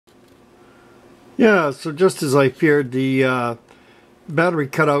Yeah, so just as I feared, the battery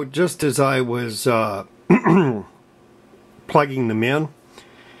cut out just as I was plugging them in.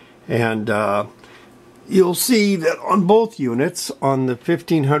 And you'll see that on both units, on the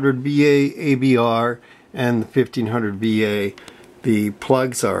 1500 VA ABR and the 1500 VA, the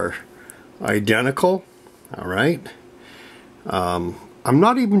plugs are identical. All right. I'm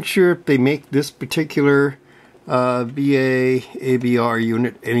not even sure if they make this particular VA ABR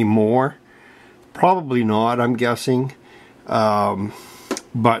unit anymore. Probably not, I'm guessing.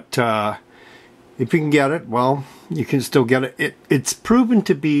 But if you can get it, well, you can still get it. It's proven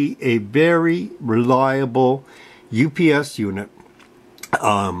to be a very reliable UPS unit.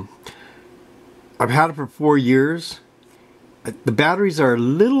 I've had it for 4 years. The batteries are a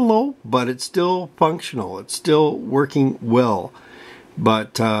little low, but it's still functional. It's still working well.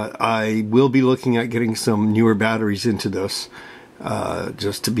 But I will be looking at getting some newer batteries into this,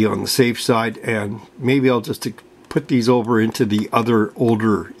 just to be on the safe side. And maybe I'll just put these over into the other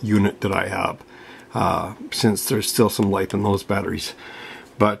older unit that I have, since there's still some life in those batteries.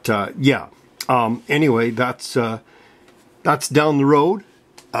 But yeah, anyway, that's down the road.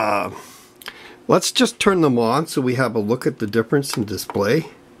 Let's just turn them on so we have a look at the difference in display.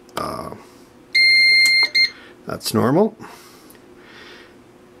 That's normal.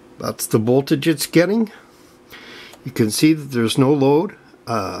 That's the voltage it's getting. You can see that there's no load.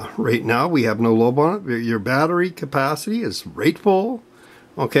 Right now we have no load on it. Your battery capacity is right full.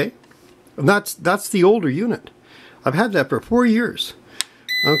 Okay. And that's the older unit. I've had that for 4 years.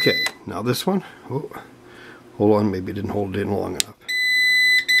 Okay, now this one. Oh, hold on, maybe I didn't hold it in long enough.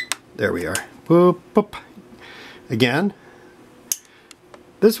 There we are. Boop, boop. Again.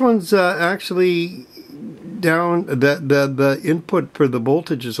 This one's actually down. The input for the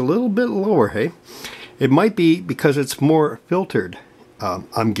voltage is a little bit lower, hey? It might be because it's more filtered,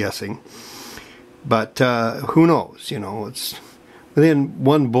 I'm guessing. But who knows? You know, it's within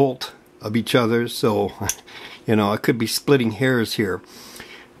 1 volt of each other, so you know, I could be splitting hairs here.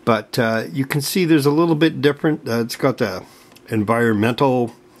 But you can see there's a little bit different. It's got the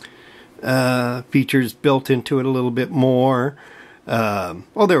environmental features built into it a little bit more.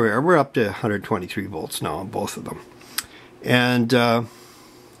 Oh, there we are. We're up to 123 volts now on both of them. And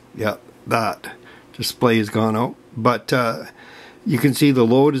yeah, that display has gone out. But you can see the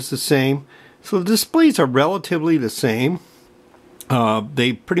load is the same. So the displays are relatively the same.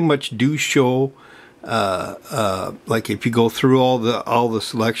 They pretty much do show, like if you go through all the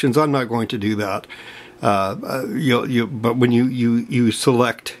selections. I'm not going to do that. But when you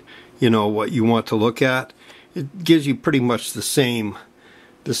select, you know, what you want to look at, it gives you pretty much the same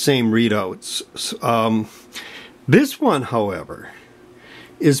readouts. This one, however,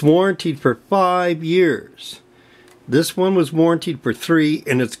 is warranted for 5 years. This one was warranted for 3,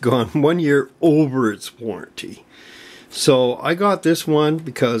 and it's gone 1 year over its warranty. So I got this one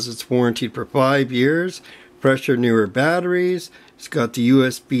because it's warranted for 5 years. Fresher, newer batteries. It's got the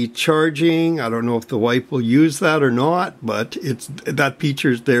USB charging. I don't know if the wife will use that or not, but that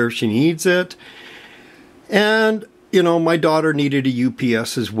feature's there if she needs it. And, you know, my daughter needed a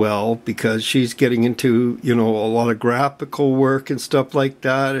UPS as well because she's getting into, you know, a lot of graphical work and stuff like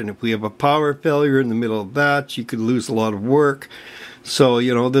that. And if we have a power failure in the middle of that, she could lose a lot of work. So,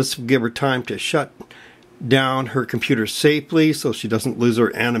 you know, this will give her time to shut down her computer safely so she doesn't lose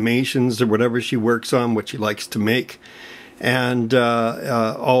her animations or whatever she works on, what she likes to make. And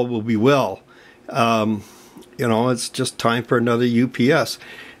all will be well. You know, it's just time for another UPS.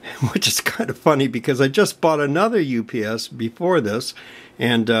 Which is kind of funny because I just bought another UPS before this.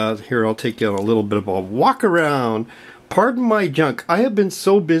 And here, I'll take you on a little bit of a walk around. Pardon my junk. I have been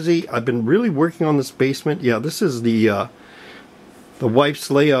so busy. I've been really working on this basement. Yeah, this is the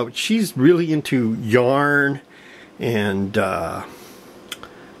wife's layout. She's really into yarn and what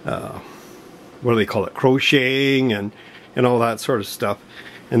do they call it? Crocheting and all that sort of stuff.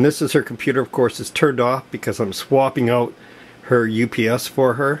 And this is her computer. Of course, it's turned off because I'm swapping out her UPS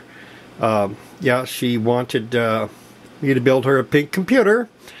for her. Yeah, she wanted me to build her a pink computer,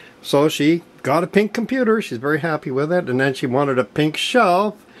 so she got a pink computer. She's very happy with it. And then she wanted a pink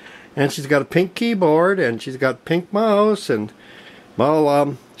shelf, and she's got a pink keyboard, and she's got pink mouse, and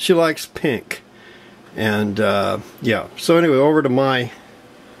well, she likes pink. And yeah, so anyway, over to my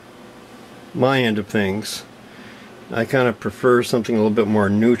end of things. I kind of prefer something a little bit more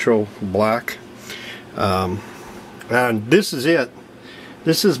neutral, black. And this is it.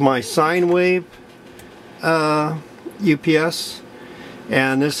 This is my sine wave UPS,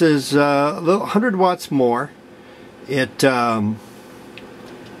 and this is a little 100 watts more. It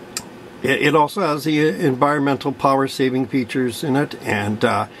It also has the environmental power saving features in it, and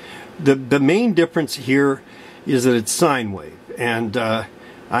the main difference here is that it's sine wave, and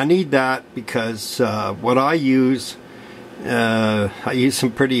I need that because what I use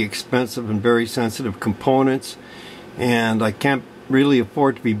some pretty expensive and very sensitive components, and I can't really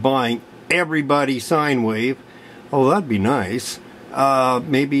afford to be buying everybody sine wave. Oh, that'd be nice.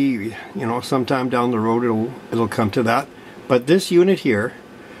 Maybe, you know, sometime down the road it'll come to that. But this unit here,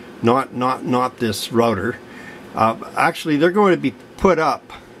 not this router, actually they're going to be put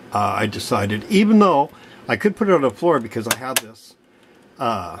up, I decided, even though I could put it on the floor because I have this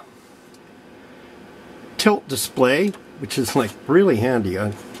tilt display, which is like really handy.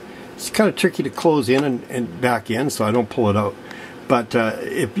 It's kind of tricky to close in and back in, so I don't pull it out. But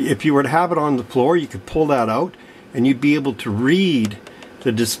if you were to have it on the floor, you could pull that out and you'd be able to read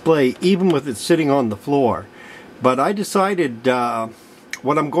the display even with it sitting on the floor. But I decided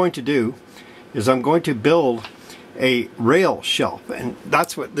what I'm going to do is I'm going to build a rail shelf, and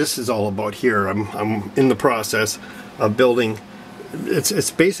that's what this is all about here. I'm in the process of building. It's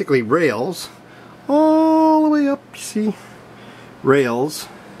basically rails all the way up, you see, rails,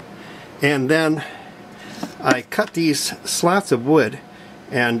 and then I cut these slats of wood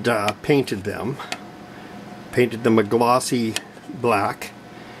and painted them a glossy black,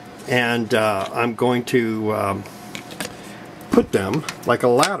 and I'm going to put them like a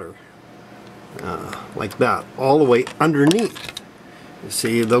ladder, like that, all the way underneath. You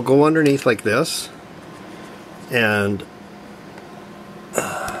see, they'll go underneath like this, and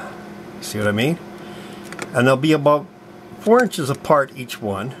see what I mean? And they'll be about 4 inches apart each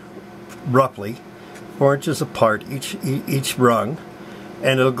one, roughly 4 inches apart each rung,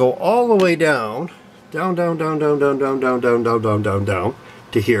 and it'll go all the way down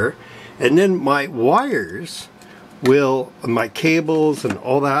to here, and then my wires will, my cables and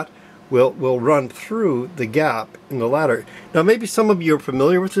all that will run through the gap in the ladder. Now maybe some of you are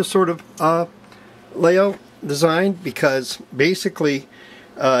familiar with this sort of layout design, because basically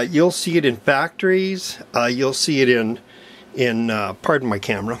you'll see it in factories, you'll see it in pardon my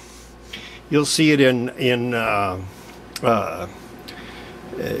camera, you'll see it in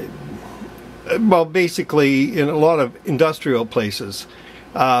well, basically in a lot of industrial places.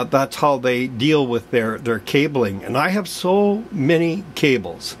 That's how they deal with their cabling. And I have so many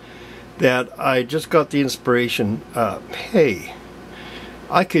cables that I just got the inspiration, hey,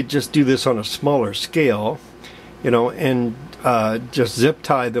 I could just do this on a smaller scale, you know, and just zip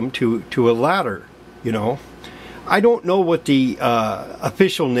tie them to a ladder, you know. I don't know what the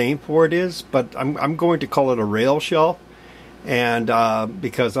official name for it is, but I'm going to call it a rail shelf, and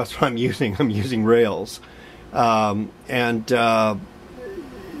because that's what I'm using rails, and I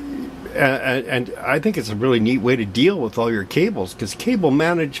think it's a really neat way to deal with all your cables, because cable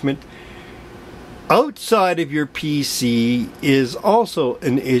management outside of your PC is also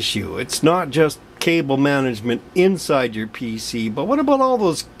an issue. It's not just cable management inside your PC, but what about all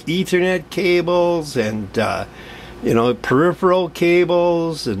those Ethernet cables and you know, peripheral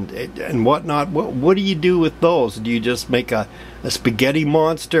cables and whatnot? What do you do with those? Do you just make a spaghetti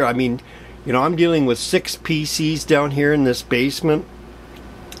monster? I mean, you know, I'm dealing with 6 PCs down here in this basement,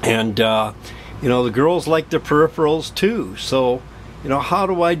 and you know, the girls like the peripherals too. So, you know, how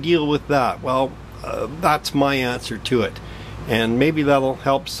do I deal with that? Well, that's my answer to it, and maybe that'll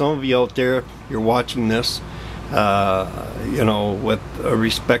help some of you out there if you're watching this, you know, with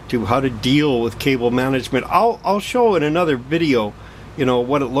respect to how to deal with cable management. I'll show in another video, you know,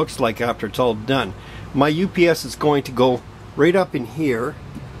 what it looks like after it's all done. My UPS is going to go right up in here,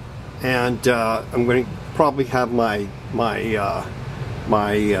 and I'm going to probably have my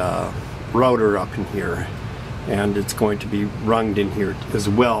router up in here, and it's going to be runged in here as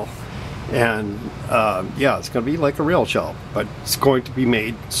well. And yeah, it's going to be like a rail shelf, but it's going to be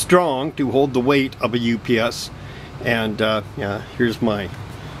made strong to hold the weight of a UPS. And yeah, here's my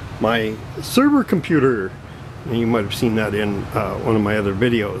server computer, and you might have seen that in one of my other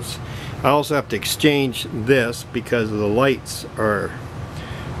videos. I also have to exchange this because the lights are,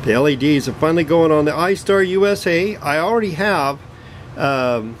 the LEDs are finally going on the iStar USA. I already have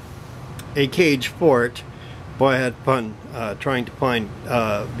a cage for it. Boy, I had fun trying to find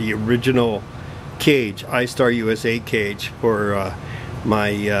the original cage, iStar USA cage, for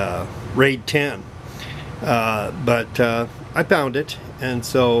my RAID 10. But I found it, and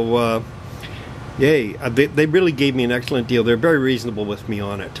so yay, they really gave me an excellent deal. They're very reasonable with me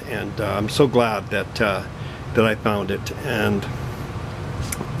on it, and I'm so glad that that I found it. And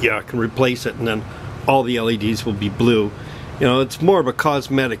yeah, I can replace it, and then all the LEDs will be blue, You know, it's more of a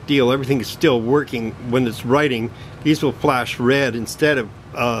cosmetic deal. Everything is still working. When it's writing, these will flash red instead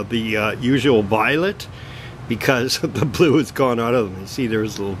of the usual violet, because the blue has gone out of them. You see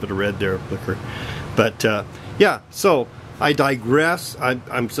there's a little bit of red there, flicker. But yeah, so I digress.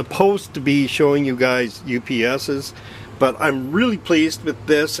 I'm supposed to be showing you guys UPSs, but I'm really pleased with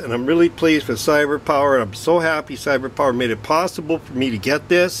this, and I'm really pleased with CyberPower. I'm so happy CyberPower made it possible for me to get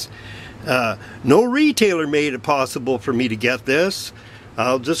this. No retailer made it possible for me to get this.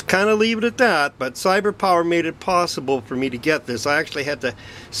 I'll just kind of leave it at that, but CyberPower made it possible for me to get this. I actually had to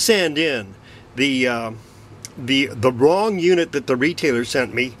send in the wrong unit that the retailer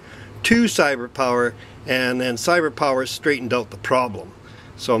sent me to CyberPower, and then CyberPower straightened out the problem.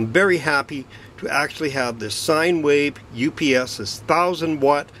 So I'm very happy to actually have this sine wave UPS, this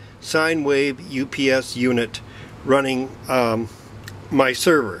 1000-watt sine wave UPS unit running my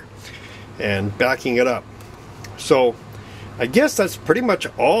server and backing it up. So I guess that's pretty much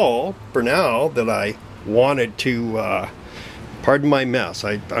all for now that I wanted to pardon my mess.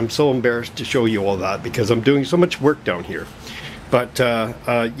 I'm so embarrassed to show you all that because I'm doing so much work down here. But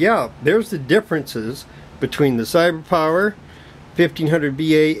yeah, there's the differences between the CyberPower 1500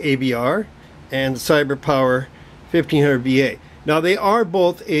 VA AVR and the CyberPower 1500 VA. Now they are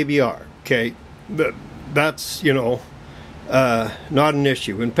both AVR, okay? That's, you know, not an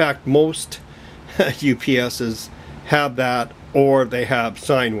issue. In fact, most UPSs have that, or they have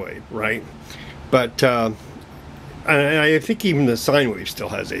sine wave, right? But I think even the sine wave still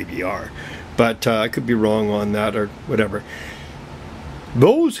has AVR, but I could be wrong on that or whatever.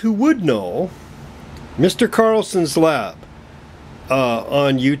 Those who would know, Mr. Carlson's Lab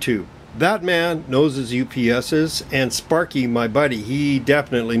on YouTube, that man knows his UPSs, and Sparky, my buddy, he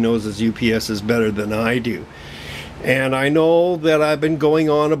definitely knows his UPSs better than I do. And I know that I've been going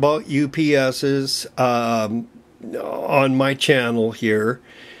on about UPSs on my channel here,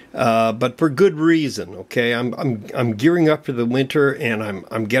 but for good reason. Okay, I'm gearing up for the winter, and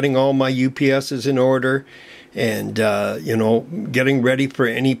I'm getting all my UPSs in order, and you know, getting ready for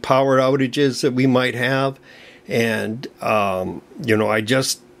any power outages that we might have. And you know,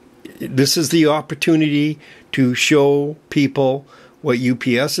 this is the opportunity to show people what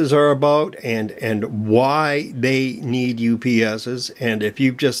UPSs are about and why they need UPSs. And if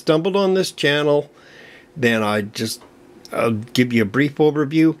you've just stumbled on this channel, then I'll give you a brief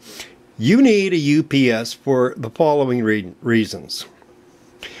overview. You need a UPS for the following reasons.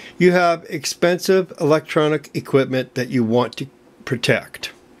 You have expensive electronic equipment that you want to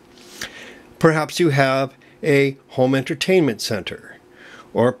protect. Perhaps you have a home entertainment center,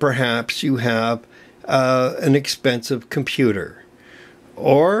 or perhaps you have an expensive computer,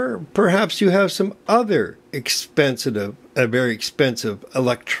 or perhaps you have some other very expensive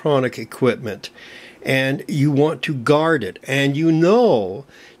electronic equipment, and you want to guard it. And you know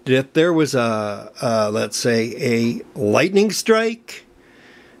that if there was let's say, a lightning strike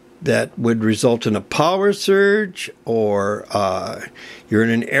that would result in a power surge, or you're in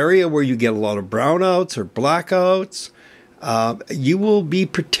an area where you get a lot of brownouts or blackouts, you will be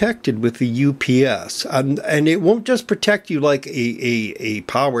protected with the UPS. And it won't just protect you like a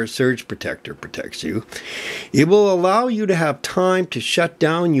power surge protector protects you. It will allow you to have time to shut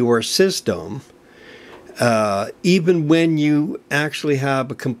down your system, even when you actually have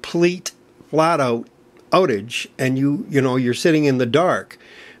a complete flat-out outage and you're sitting in the dark.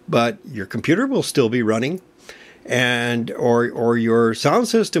 But your computer will still be running, and or your sound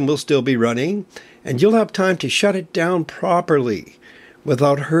system will still be running, and you'll have time to shut it down properly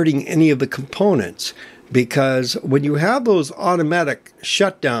without hurting any of the components. Because when you have those automatic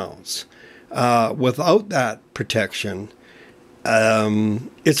shutdowns without that protection,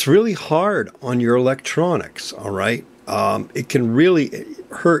 it's really hard on your electronics, all right? It can really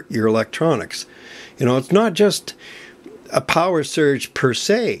hurt your electronics. You know, it's not just a power surge per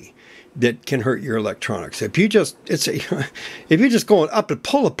se that can hurt your electronics. If you just go up and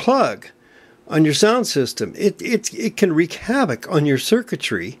pull a plug on your sound system, it can wreak havoc on your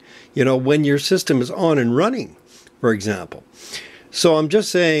circuitry, you know, when your system is on and running, for example. So I'm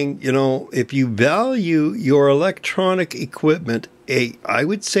just saying, you know, if you value your electronic equipment, I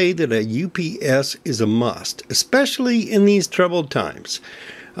would say that a UPS is a must, especially in these troubled times.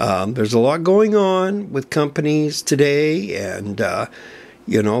 There's a lot going on with companies today, and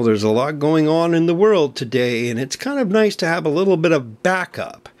you know, there's a lot going on in the world today, and it's kind of nice to have a little bit of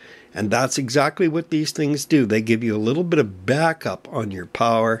backup. And that's exactly what these things do. They give you a little bit of backup on your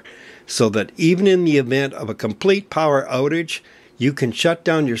power, so that even in the event of a complete power outage, you can shut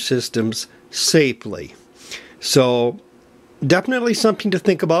down your systems safely. So definitely something to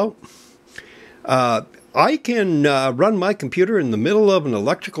think about. I can run my computer in the middle of an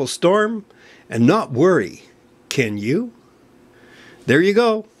electrical storm and not worry. Can you? There you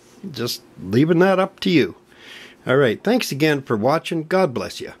go. Just leaving that up to you. All right. Thanks again for watching. God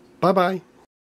bless you. Bye-bye.